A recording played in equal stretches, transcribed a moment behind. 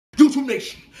YouTube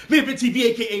Nation, Manfred TV,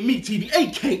 aka Me TV,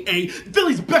 aka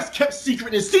Philly's best kept secret,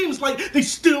 and it seems like they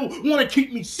still want to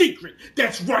keep me secret.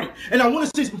 That's right. And I want to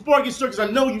say this before I get started, because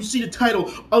I know you see the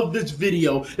title of this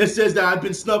video that says that I've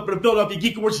been snubbed for the Philadelphia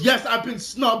Geek Awards. Yes, I've been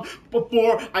snubbed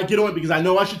before I get on it, because I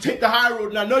know I should take the high road,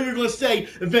 and I know you're going to say,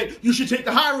 Event, you should take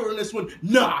the high road on this one.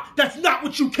 Nah, that's not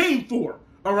what you came for,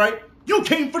 all right? You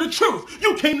came for the truth.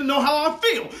 You came to know how I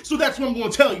feel. So that's what I'm going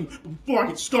to tell you. But before I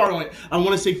get started on it, I want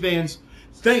to say, fans,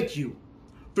 thank you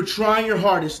for trying your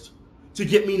hardest to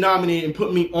get me nominated and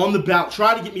put me on the ballot,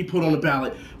 try to get me put on the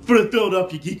ballot for the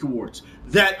Philadelphia Geek Awards.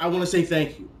 That, I want to say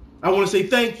thank you. I want to say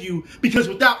thank you, because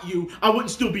without you, I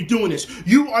wouldn't still be doing this.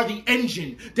 You are the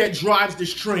engine that drives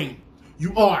this train.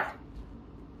 You are.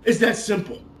 It's that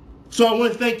simple. So I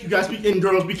want to thank you guys and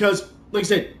girls, because, like I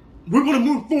said, we're going to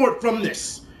move forward from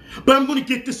this. But I'm going to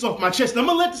get this off my chest. And I'm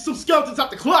going to let some skeletons out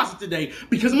the closet today,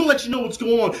 because I'm going to let you know what's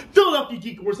going on. Philadelphia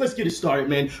Geek Awards, let's get it started,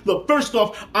 man. Look, first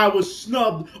off, I was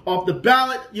snubbed off the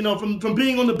ballot, you know, from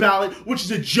being on the ballot, which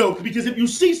is a joke. Because if you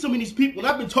see some of these people,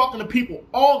 and I've been talking to people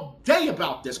all day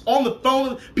about this, on the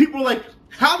phone, people are like,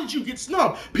 how did you get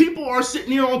snubbed? People are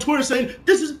sitting here on Twitter saying,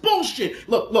 this is bullshit.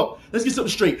 Look, let's get something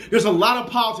straight. There's a lot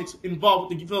of politics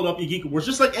involved with the Philadelphia Geek Awards,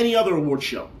 just like any other award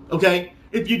show, okay?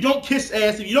 If you don't kiss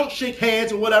ass, if you don't shake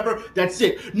hands or whatever, that's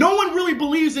it. No one really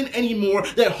believes in anymore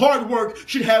that hard work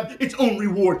should have its own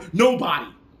reward.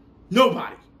 Nobody.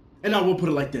 Nobody. And I will put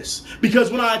it like this.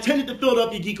 Because when I attended the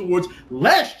Philadelphia Geek Awards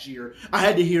last year, I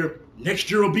had to hear, next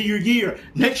year will be your year.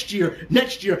 Next year,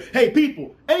 next year. Hey,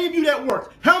 people, any of you that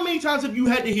work, how many times have you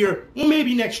had to hear, well,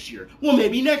 maybe next year. Well,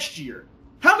 maybe next year.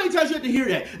 How many times you had to hear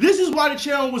that? This is why the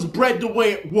channel was bred the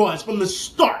way it was from the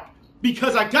start.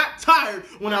 Because I got tired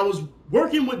when I was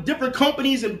working with different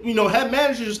companies and, you know, had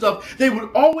managers and stuff. They would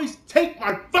always take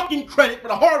my fucking credit for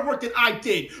the hard work that I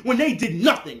did when they did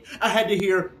nothing. I had to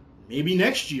hear, maybe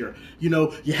next year. You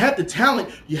know, you have the talent,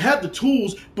 you have the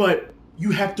tools, but you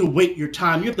have to wait your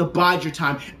time. You have to bide your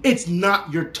time. It's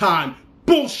not your time.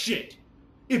 Bullshit.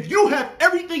 If you have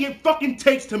everything it fucking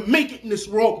takes to make it in this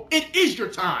world, it is your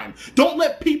time. Don't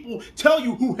let people tell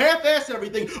you who half-ass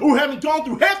everything, or who haven't gone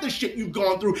through half the shit you've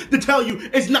gone through, to tell you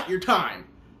it's not your time.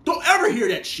 Don't ever hear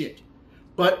that shit.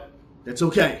 But that's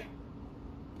okay.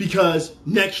 Because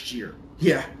next year,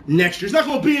 yeah, next year. It's not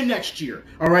going to be in next year,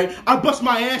 all right? I bust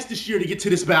my ass this year to get to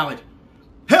this ballot.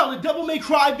 Hell, the Devil May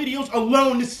Cry videos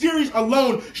alone, this series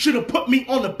alone, should have put me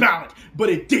on the ballot, but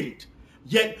it didn't.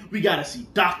 Yet, we gotta see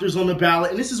doctors on the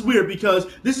ballot, and this is weird because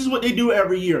this is what they do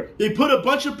every year. They put a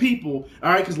bunch of people,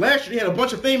 alright, because last year they had a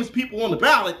bunch of famous people on the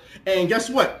ballot, and guess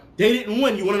what? They didn't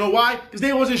win. You wanna know why? Because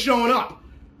they wasn't showing up.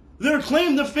 Their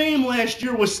claim to fame last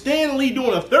year was Stan Lee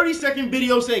doing a 30-second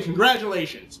video saying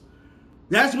congratulations.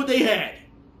 That's what they had.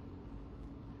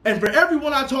 And for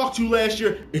everyone I talked to last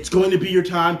year, it's going to be your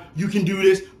time. You can do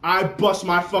this. I bust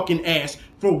my fucking ass.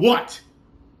 For what?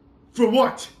 For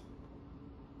what?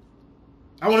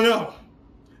 I want to know.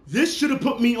 This should have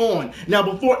put me on. Now,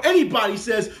 before anybody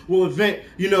says, well, Event,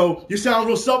 you know, you sound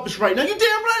real selfish right now. You damn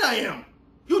right I am.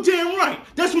 You damn right.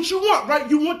 That's what you want, right?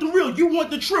 You want the real. You want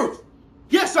the truth.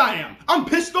 Yes, I am. I'm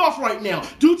pissed off right now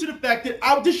due to the fact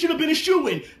that this should have been a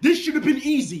shoo-in. This should have been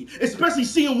easy, especially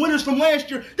seeing winners from last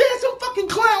year. They had some fucking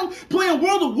clown playing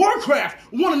World of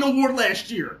Warcraft won an award last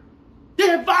year. They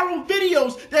had viral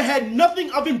videos that had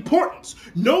nothing of importance.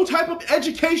 No type of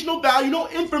educational value, no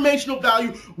informational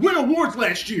value, win awards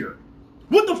last year.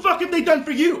 What the fuck have they done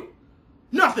for you?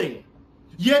 Nothing.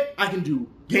 Yet, I can do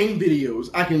game videos,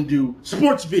 I can do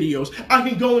sports videos, I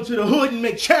can go into the hood and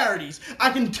make charities, I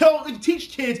can teach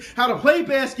kids how to play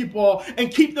basketball and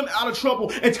keep them out of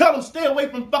trouble and tell them stay away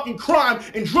from fucking crime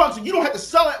and drugs, and you don't have to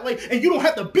sell that way and you don't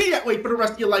have to be that way for the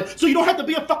rest of your life, so you don't have to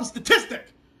be a fucking statistic.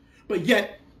 But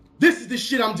yet, this is the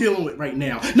shit I'm dealing with right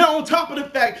now. Now, on top of the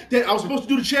fact that I was supposed to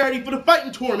do the charity for the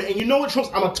fighting tournament, and you know what, tropes?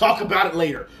 I'm going to talk about it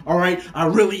later, all right? I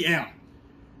really am.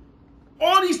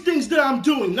 All these things that I'm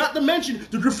doing, not to mention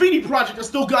the graffiti project I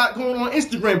still got going on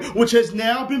Instagram, which has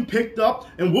now been picked up,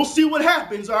 and we'll see what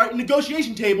happens, all right?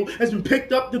 Negotiation table has been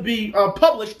picked up to be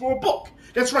published for a book.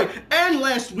 That's right. And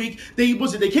last week, they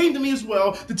came to me as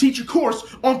well to teach a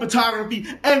course on photography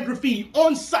and graffiti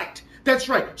on site. That's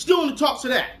right. Still in the talks of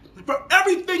that. For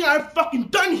everything I've fucking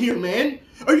done here, man,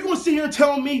 are you gonna sit here and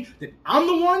tell me that I'm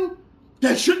the one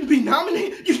that shouldn't be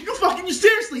nominated? You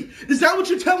seriously? Is that what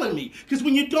you're telling me? Because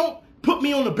when you don't put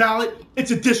me on the ballot,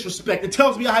 it's a disrespect. It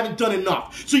tells me I haven't done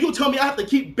enough. So you're gonna tell me I have to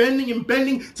keep bending and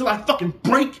bending till I fucking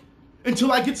break?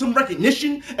 Until I get some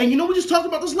recognition? And you know, we just talked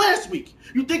about this last week.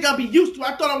 You think I'd be used to it?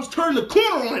 I thought I was turning the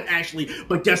corner on it, actually.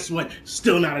 But guess what?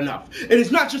 Still not enough. And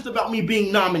it's not just about me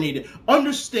being nominated.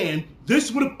 Understand,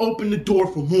 this would have opened the door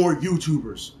for more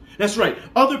YouTubers. That's right.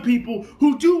 Other people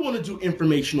who do want to do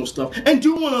informational stuff and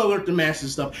do want to alert the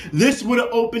masses stuff, this would have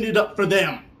opened it up for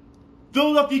them.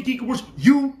 Philadelphia Geek Awards,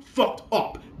 you fucked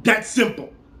up. That's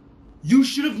simple. You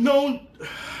should have known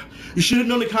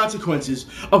the consequences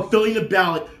of filling the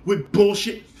ballot with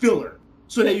bullshit filler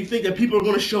so that you think that people are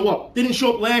going to show up. They didn't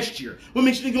show up last year. What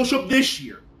makes you think they're going to show up this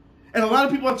year? And a lot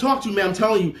of people I've talked to, man, I'm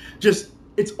telling you, just,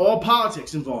 it's all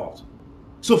politics involved.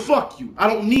 So fuck you. I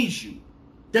don't need you.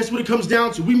 That's what it comes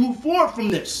down to. We move forward from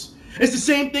this. It's the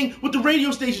same thing with the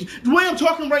radio stations. The way I'm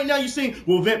talking right now, you're saying,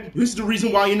 well, Vent, this is the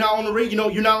reason why you're not on the radio.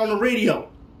 You're not on the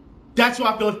radio. That's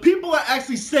why I feel. If people are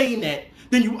actually saying that,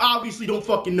 then you obviously don't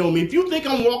fucking know me. If you think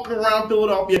I'm walking around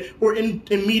Philadelphia or in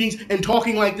meetings and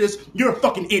talking like this, you're a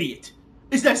fucking idiot.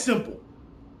 It's that simple.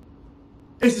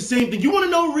 It's the same thing. You want to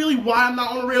know really why I'm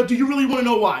not on the radio? Do you really want to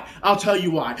know why? I'll tell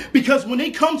you why. Because when they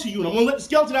come to you, and I'm going to let the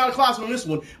skeleton out of the closet on this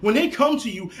one, when they come to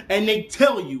you and they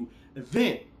tell you,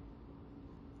 Vent,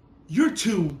 you're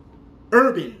too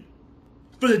urban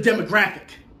for the demographic.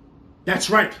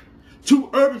 That's right. Too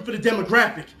urban for the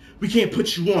demographic. We can't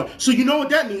put you on. So you know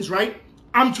what that means, right?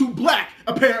 I'm too black,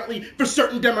 apparently, for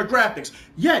certain demographics.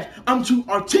 Yet, I'm too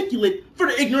articulate for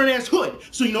the ignorant-ass hood.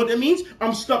 So you know what that means?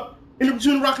 I'm stuck in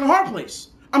between a rock and a hard place.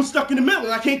 I'm stuck in the middle,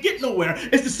 and I can't get nowhere.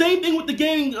 It's the same thing with the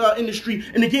gaming industry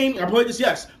and the game. I played this,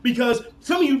 yes, because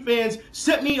some of you fans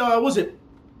sent me,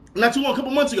 not too long, a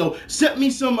couple months ago, sent me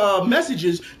some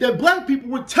messages that black people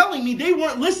were telling me they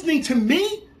weren't listening to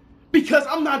me because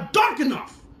I'm not dark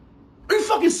enough. Are you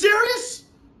fucking serious?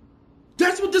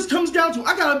 That's what this comes down to.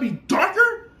 I gotta be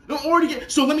darker in order to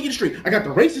get... So let me get it straight. I got the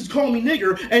racists calling me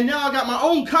nigger, and now I got my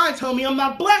own kind telling me I'm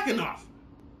not black enough.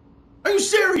 Are you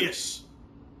serious?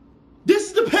 This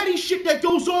is the petty shit that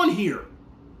goes on here.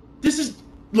 This is...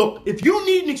 Look, if you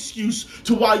need an excuse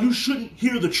to why you shouldn't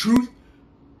hear the truth,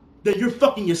 then you're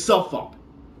fucking yourself up.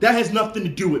 That has nothing to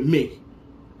do with me.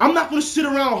 I'm not going to sit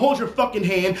around and hold your fucking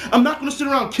hand. I'm not going to sit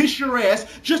around and kiss your ass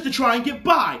just to try and get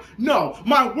by. No,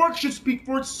 my work should speak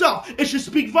for itself. It should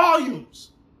speak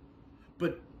volumes.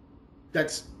 But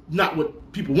that's not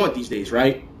what people want these days,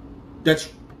 right? I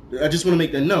just want to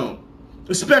make that known.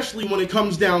 Especially when it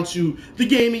comes down to the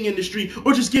gaming industry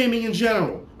or just gaming in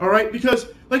general, all right? Because,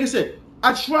 like I said,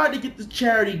 I tried to get the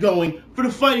charity going for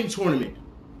the fighting tournament.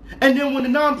 And then when the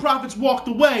nonprofits walked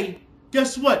away,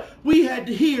 guess what? We had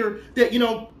to hear that,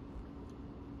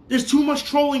 there's too much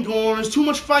trolling going on, there's too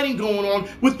much fighting going on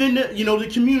within the, the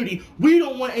community. We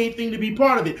don't want anything to be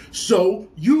part of it. So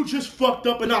you just fucked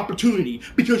up an opportunity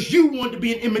because you wanted to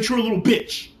be an immature little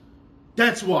bitch.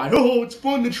 That's why. Oh, it's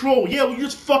fun to troll. Yeah, well, you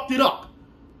just fucked it up.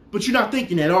 But you're not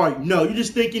thinking that, are you? No, you're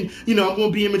just thinking, I'm going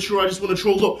to be immature, I just want to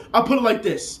troll. Look, I'll put it like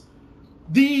this.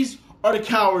 These are the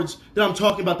cowards that I'm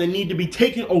talking about that need to be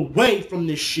taken away from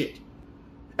this shit.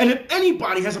 And if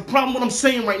anybody has a problem with what I'm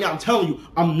saying right now, I'm telling you,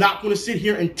 I'm not going to sit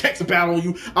here and text battle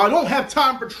you. I don't have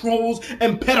time for trolls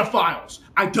and pedophiles.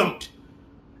 I don't.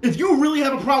 If you really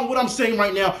have a problem with what I'm saying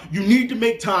right now, you need to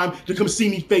make time to come see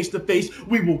me face to face.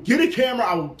 We will get a camera.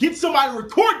 I will get somebody to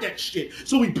record that shit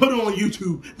so we put it on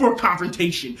YouTube for a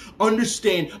confrontation.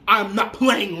 Understand, I'm not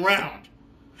playing around.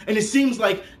 And it seems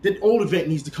like that old event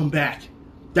needs to come back.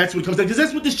 That's what it comes down to, because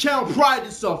that's what this channel prided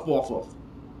itself off of.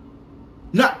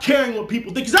 Not caring what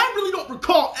people think, because I really don't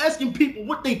recall asking people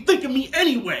what they think of me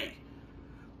anyway.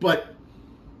 But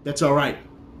that's all right.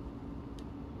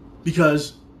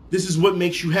 Because this is what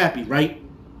makes you happy, right?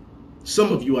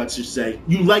 Some of you, I should say.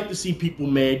 You like to see people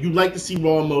mad. You like to see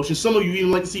raw emotion. Some of you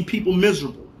even like to see people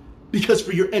miserable. Because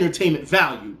for your entertainment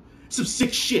value. Some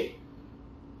sick shit.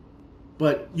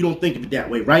 But you don't think of it that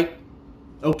way, right?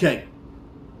 Okay.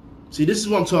 See, this is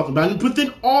what I'm talking about. And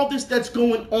within all this that's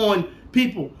going on,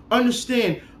 people,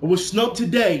 understand, I was snubbed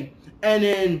today, and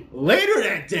then later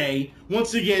that day,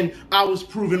 once again, I was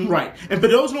proven right. And for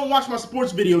those who don't watch my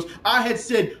sports videos, I had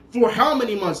said for how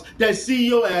many months that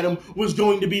CEO Adam was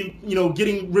going to be,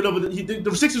 getting rid of it.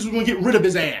 The Sixers were going to get rid of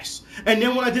his ass. And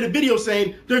then when I did a video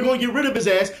saying they're going to get rid of his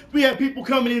ass, we had people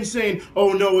coming in saying,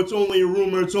 oh no, it's only a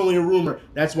rumor, it's only a rumor.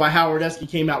 That's why Howard Esky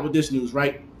came out with this news,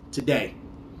 right? Today.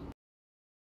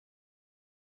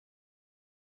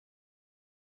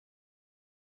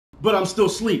 But I'm still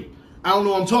asleep. I don't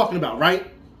know what I'm talking about,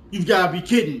 right? You've got to be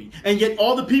kidding me. And yet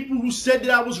all the people who said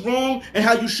that I was wrong and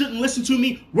how you shouldn't listen to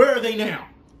me, where are they now?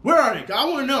 Where are they? I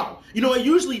want to know.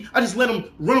 Usually I just let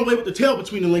them run away with the tail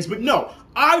between the legs. But no,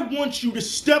 I want you to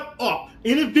step up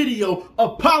in a video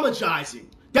apologizing.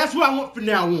 That's what I want from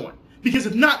now on. Because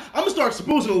if not, I'm going to start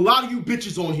exposing a lot of you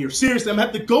bitches on here. Seriously, I'm going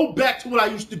to have to go back to what I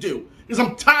used to do. Because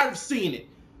I'm tired of seeing it.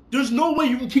 There's no way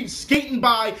you can keep skating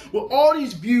by with all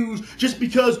these views just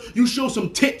because you show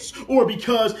some tits or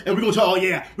because, and we're going to talk, oh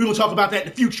yeah, we're going to talk about that in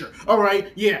the future. All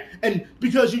right, yeah. And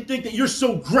because you think that you're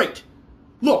so great.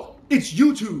 Look, it's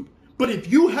YouTube. But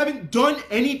if you haven't done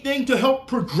anything to help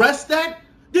progress that,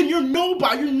 then you're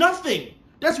nobody, you're nothing.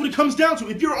 That's what it comes down to.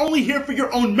 If you're only here for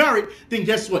your own merit, then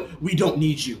guess what? We don't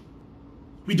need you.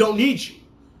 We don't need you.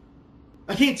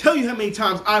 I can't tell you how many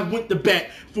times I went to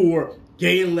bat for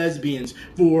gay and lesbians,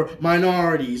 for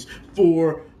minorities,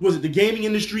 for, the gaming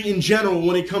industry in general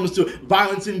when it comes to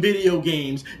violence in video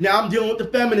games. Now I'm dealing with the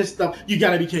feminist stuff. You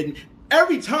gotta be kidding.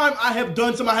 Every time I have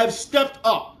done something, I have stepped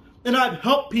up and I've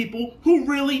helped people who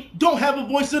really don't have a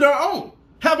voice of their own.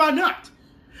 Have I not?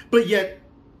 But yet,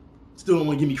 still don't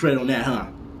want to give me credit on that, huh?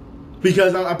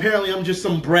 Because apparently I'm just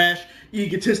some brash,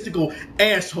 egotistical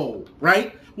asshole,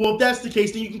 right? Well, if that's the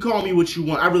case, then you can call me what you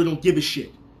want. I really don't give a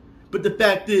shit. But the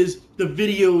fact is, the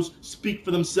videos speak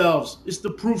for themselves. It's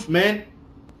the proof, man.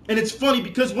 And it's funny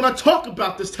because when I talk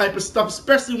about this type of stuff,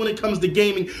 especially when it comes to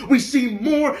gaming, we see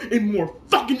more and more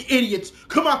fucking idiots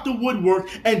come out the woodwork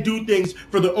and do things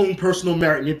for their own personal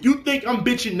merit. And if you think I'm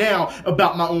bitching now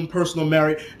about my own personal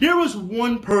merit, there was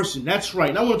one person, that's right,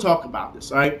 and I want to talk about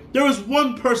this, alright? There was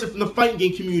one person from the fighting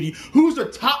game community who's a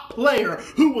top player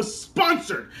who was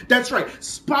sponsored, that's right,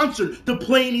 sponsored to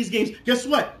play in these games. Guess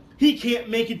what? He can't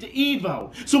make it to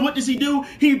Evo. So what does he do?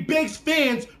 He begs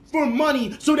fans for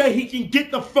money so that he can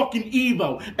get the fucking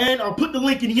Evo. And I'll put the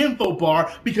link in the info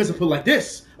bar because I put it like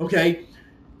this, okay?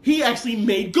 He actually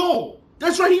made gold.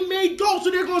 That's right, he made gold,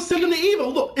 so they're going to send him to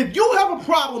Evo. Look, if you have a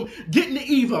problem getting to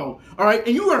Evo, all right,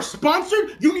 and you are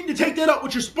sponsored, you need to take that up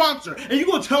with your sponsor. And you're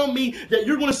going to tell me that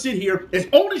you're going to sit here, as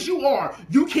old as you are,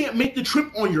 you can't make the trip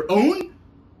on your own?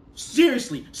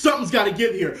 Seriously, something's got to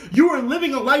give here. You are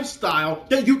living a lifestyle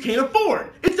that you can't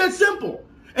afford. It's that simple.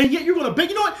 And yet you're going to beg.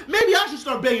 You know what? Maybe I should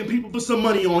start begging people for some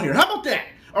money on here. How about that?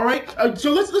 All right?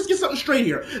 So let's get something straight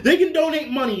here. They can donate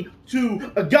money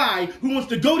to a guy who wants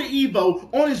to go to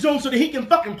Evo on his own so that he can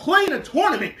fucking play in a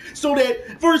tournament so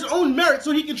that for his own merit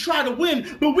so he can try to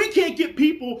win. But we can't get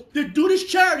people to do this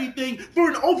charity thing for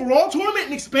an overall tournament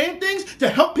and expand things to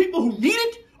help people who need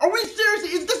it? Are we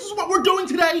serious? This is what we're doing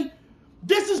today?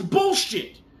 This is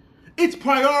bullshit. It's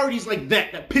priorities like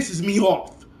that pisses me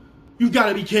off. You've got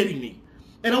to be kidding me.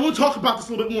 And I want to talk about this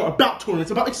a little bit more about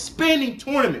tournaments, about expanding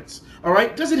tournaments, all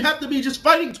right? It doesn't have to be just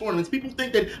fighting tournaments. People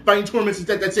think that fighting tournaments is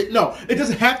that's it. No, it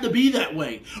doesn't have to be that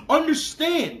way.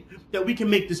 Understand that we can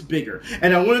make this bigger.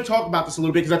 And I want to talk about this a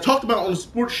little bit because I talked about it on the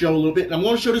sports show a little bit, and I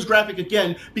want to show this graphic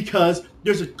again because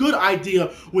there's a good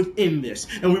idea within this.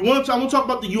 And I want to talk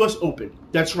about the U.S. Open.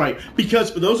 That's right.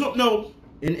 Because for those who don't know,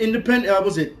 in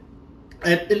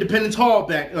at Independence Hall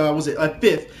back, at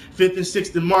 5th and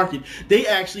 6th in Market, they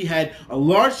actually had a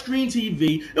large screen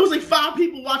TV. It was like 5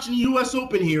 people watching the U.S.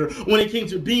 Open here when it came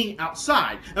to being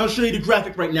outside. And I'll show you the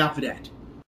graphic right now for that.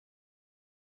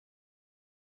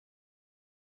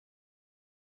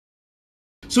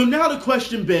 So now the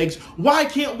question begs, why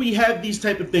can't we have these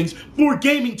type of things for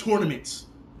gaming tournaments?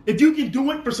 If you can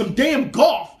do it for some damn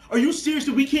golf, are you serious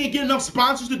that we can't get enough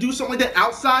sponsors to do something like that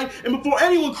outside? And before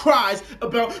anyone cries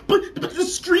about, but the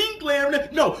screen glare,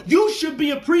 no, you should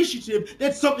be appreciative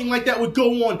that something like that would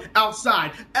go on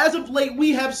outside. As of late,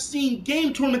 we have seen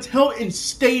game tournaments held in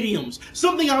stadiums,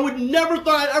 something I would never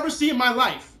thought I'd ever see in my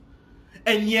life.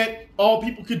 And yet, all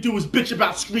people could do is bitch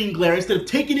about screen glare instead of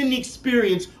taking in the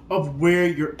experience of where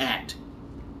you're at.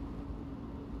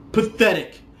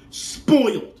 Pathetic.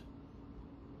 Spoiled.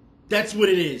 That's what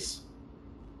it is.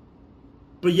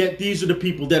 But yet, these are the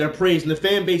people that are praised, and the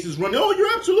fan base is running, oh,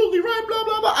 you're absolutely right, blah,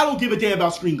 blah, blah. I don't give a damn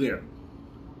about screen glare.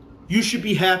 You should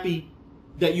be happy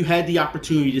that you had the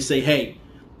opportunity to say, hey,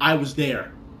 I was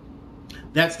there.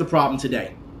 That's the problem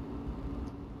today.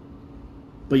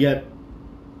 But yet,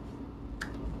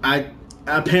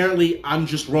 apparently, I'm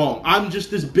just wrong. I'm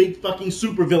just this big fucking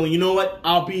supervillain. You know what?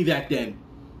 I'll be that then.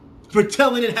 For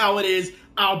telling it how it is,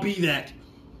 I'll be that.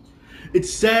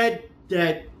 It's sad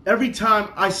that every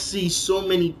time I see so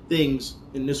many things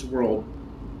in this world,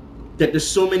 that there's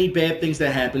so many bad things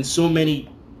that happen, so many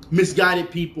misguided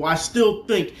people, I still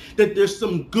think that there's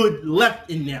some good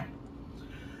left in them.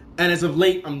 And as of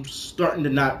late, I'm starting to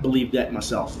not believe that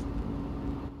myself.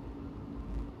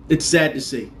 It's sad to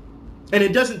see. And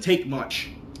it doesn't take much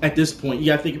at this point. You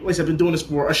gotta think, like I've been doing this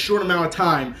for a short amount of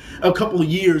time, a couple of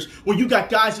years, where you got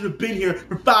guys that have been here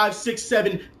for 5, 6,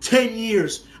 7, 10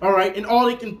 years, all right? And all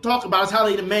they can talk about is how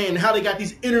they demand, how they got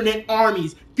these internet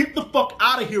armies. Get the fuck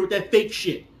out of here with that fake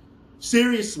shit.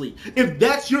 Seriously. If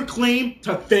that's your claim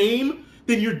to fame,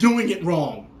 then you're doing it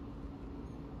wrong.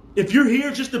 If you're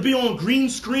here just to be on green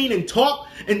screen and talk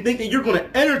and think that you're going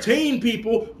to entertain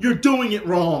people, you're doing it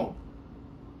wrong.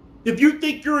 If you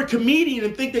think you're a comedian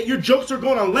and think that your jokes are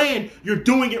going to land, you're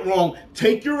doing it wrong.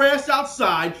 Take your ass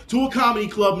outside to a comedy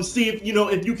club and see if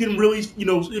you can really,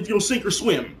 if you'll sink or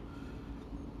swim.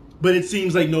 But it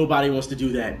seems like nobody wants to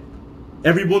do that.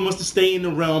 Everyone wants to stay in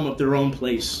the realm of their own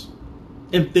place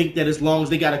and think that as long as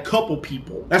they got a couple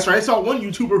people. That's right. I saw one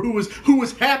YouTuber who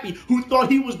was happy, who thought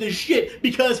he was the shit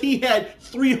because he had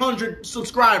 300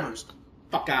 subscribers.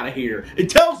 Fuck out of here. It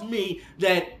tells me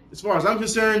that, as far as I'm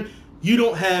concerned, you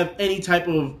don't have any type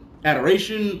of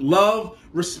adoration, love,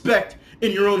 respect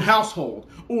in your own household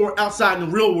or outside in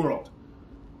the real world.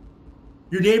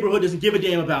 Your neighborhood doesn't give a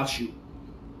damn about you.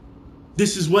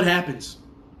 This is what happens.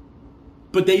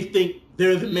 But they think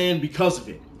they're the man because of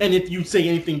it. And if you say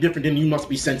anything different, then you must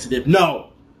be sensitive.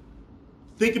 No.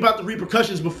 Think about the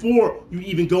repercussions before you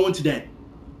even go into that.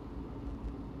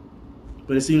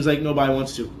 But it seems like nobody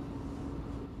wants to.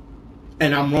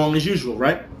 And I'm wrong as usual,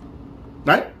 right?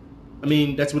 Right? I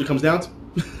mean, that's what it comes down to.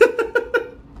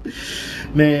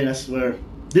 Man, I swear.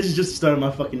 This is just the start of my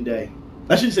fucking day.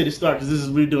 I shouldn't say the start, because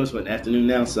we're doing this for an afternoon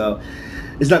now, so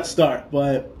it's not the start,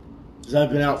 but because I've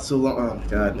been out so long. Oh my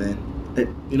God, man.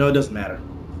 It doesn't matter.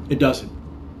 It doesn't.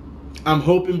 I'm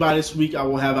hoping by this week I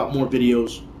will have out more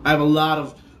videos. I have a lot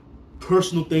of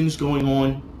personal things going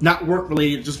on, not work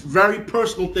related, just very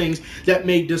personal things that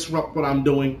may disrupt what I'm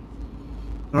doing.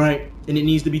 All right, and it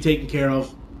needs to be taken care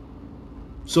of.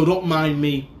 So don't mind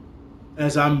me,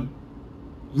 as I'm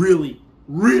really,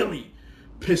 really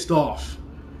pissed off.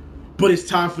 But it's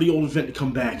time for the old event to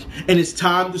come back, and it's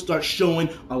time to start showing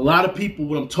a lot of people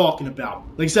what I'm talking about.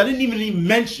 Like I said, I didn't even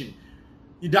mention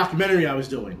the documentary I was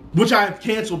doing, which I have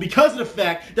canceled because of the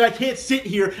fact that I can't sit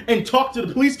here and talk to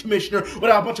the police commissioner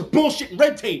without a bunch of bullshit and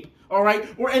red tape, all right,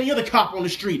 or any other cop on the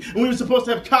street. And we were supposed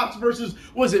to have cops versus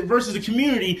the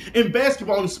community in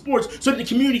basketball and sports, so that the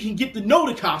community can get to know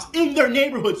the cops in their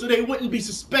neighborhood, so they wouldn't be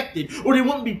suspected or they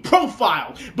wouldn't be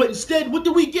profiled. But instead, what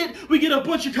do we get? We get a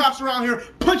bunch of cops around here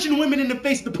punching women in the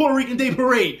face at the Puerto Rican Day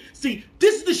Parade. See,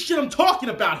 this is the shit I'm talking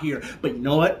about here. But you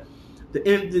know what?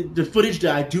 The footage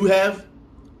that I do have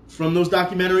from those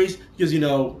documentaries,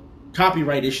 because,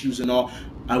 copyright issues and all,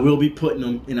 I will be putting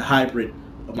them in a hybrid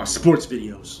of my sports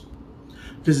videos.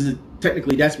 Because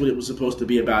technically that's what it was supposed to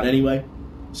be about anyway.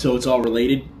 So it's all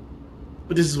related.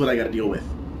 But this is what I got to deal with.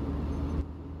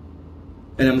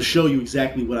 And I'm going to show you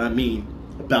exactly what I mean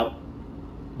about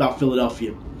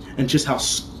Philadelphia. And just how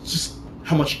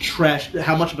much trash,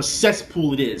 how much of a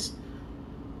cesspool it is.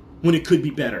 When it could be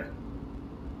better.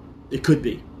 It could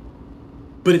be.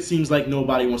 But it seems like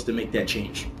nobody wants to make that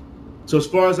change. So as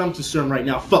far as I'm concerned right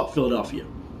now, fuck Philadelphia.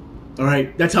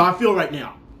 Alright? That's how I feel right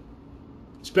now.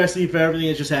 Especially for everything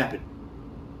that just happened.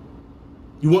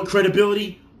 You want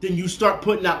credibility? Then you start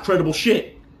putting out credible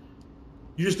shit.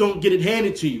 You just don't get it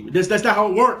handed to you. That's not how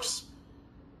it works.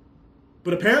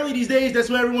 But apparently these days, that's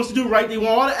what everyone wants to do, right? They want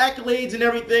all the accolades and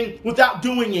everything without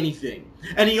doing anything.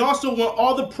 And they also want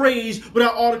all the praise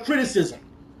without all the criticism.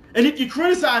 And if you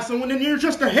criticize someone, then you're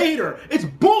just a hater. It's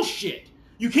bullshit.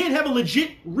 You can't have a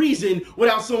legit reason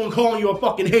without someone calling you a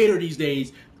fucking hater these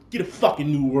days. Get a fucking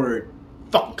new word.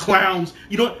 Fucking clowns.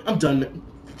 You know what? I'm done.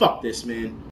 Fuck this, man.